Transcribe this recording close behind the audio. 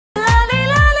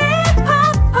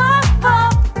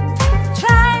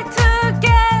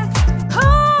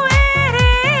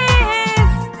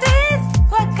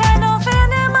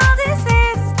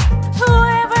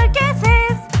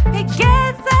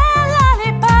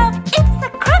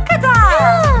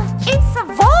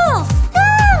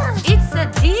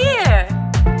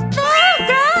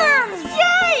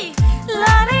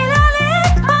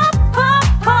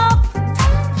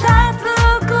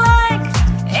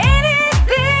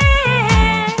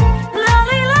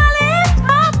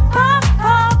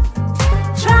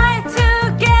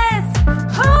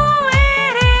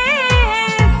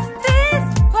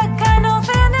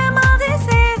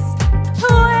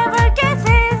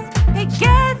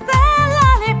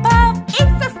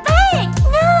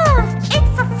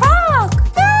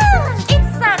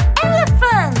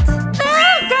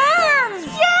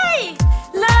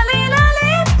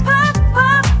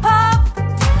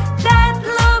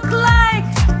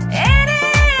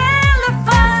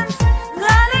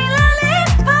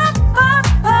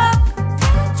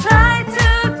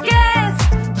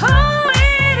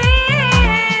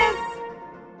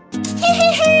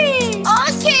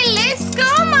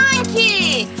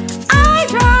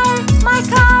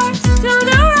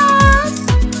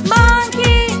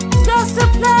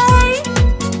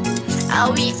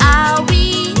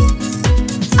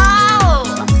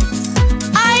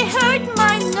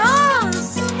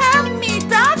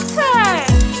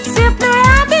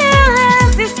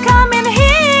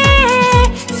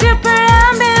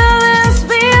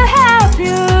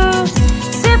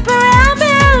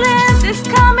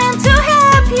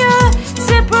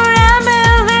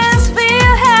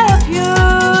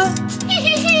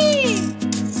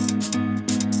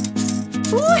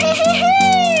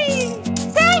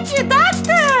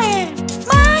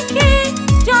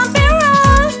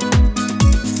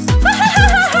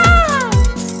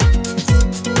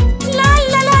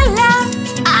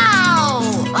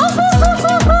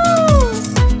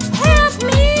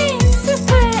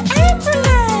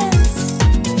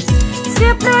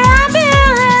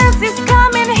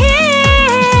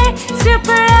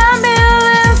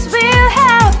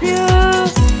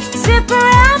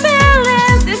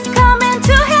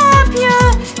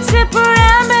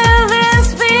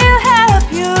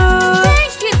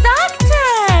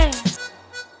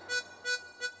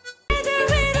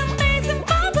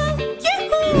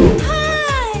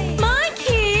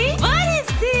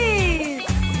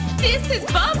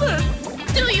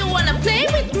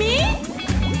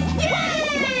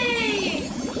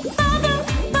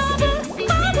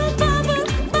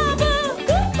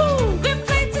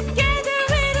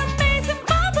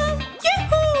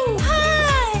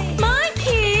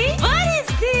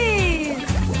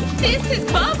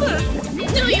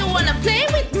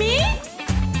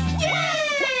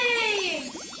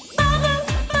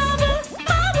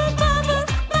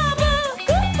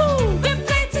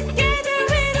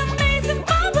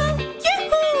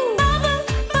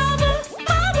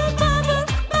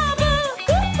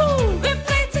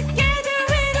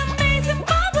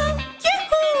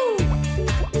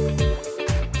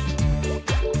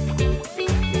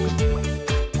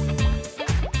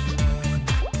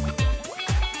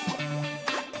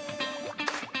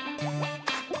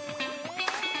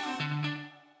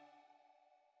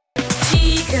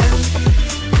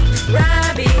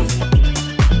rabbit,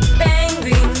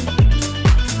 penguin,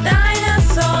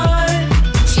 dinosaur,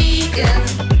 chicken,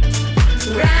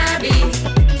 rabbit,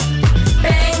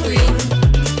 penguin,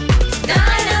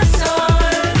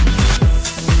 dinosaur.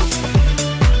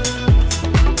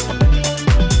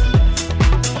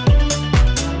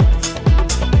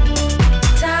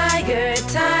 Tiger,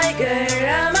 tiger,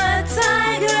 I'm a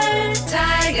tiger.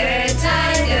 Tiger,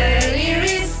 tiger, here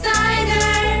is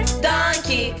tiger.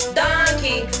 Donkey,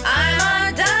 donkey, I'm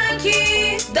a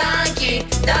donkey. Donkey,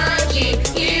 donkey,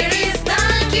 here is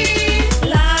donkey.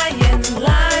 Lion,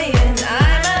 lion,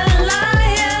 I'm a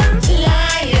lion.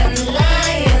 Lion,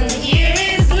 lion, here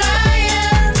is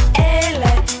lion.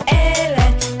 Elephant.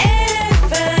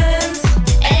 Elephants.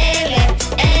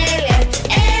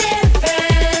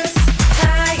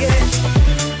 Tiger,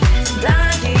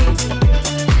 donkey,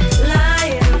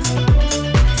 lion,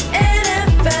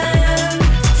 elephant.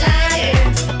 Tiger,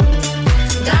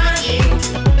 donkey,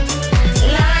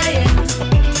 lion,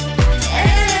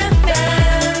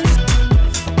 elephant.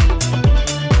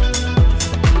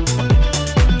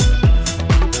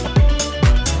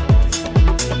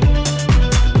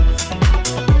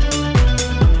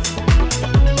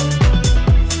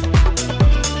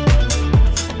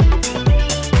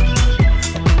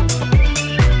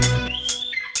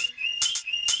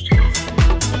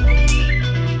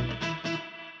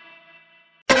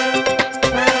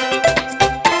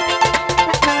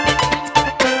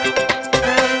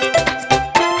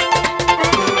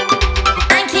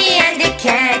 Monkey and the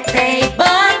cat, they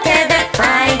both have a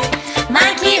fight.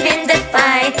 Monkey win the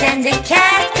fight and the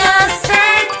cat goes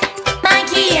sad.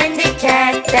 Monkey and the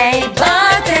cat, they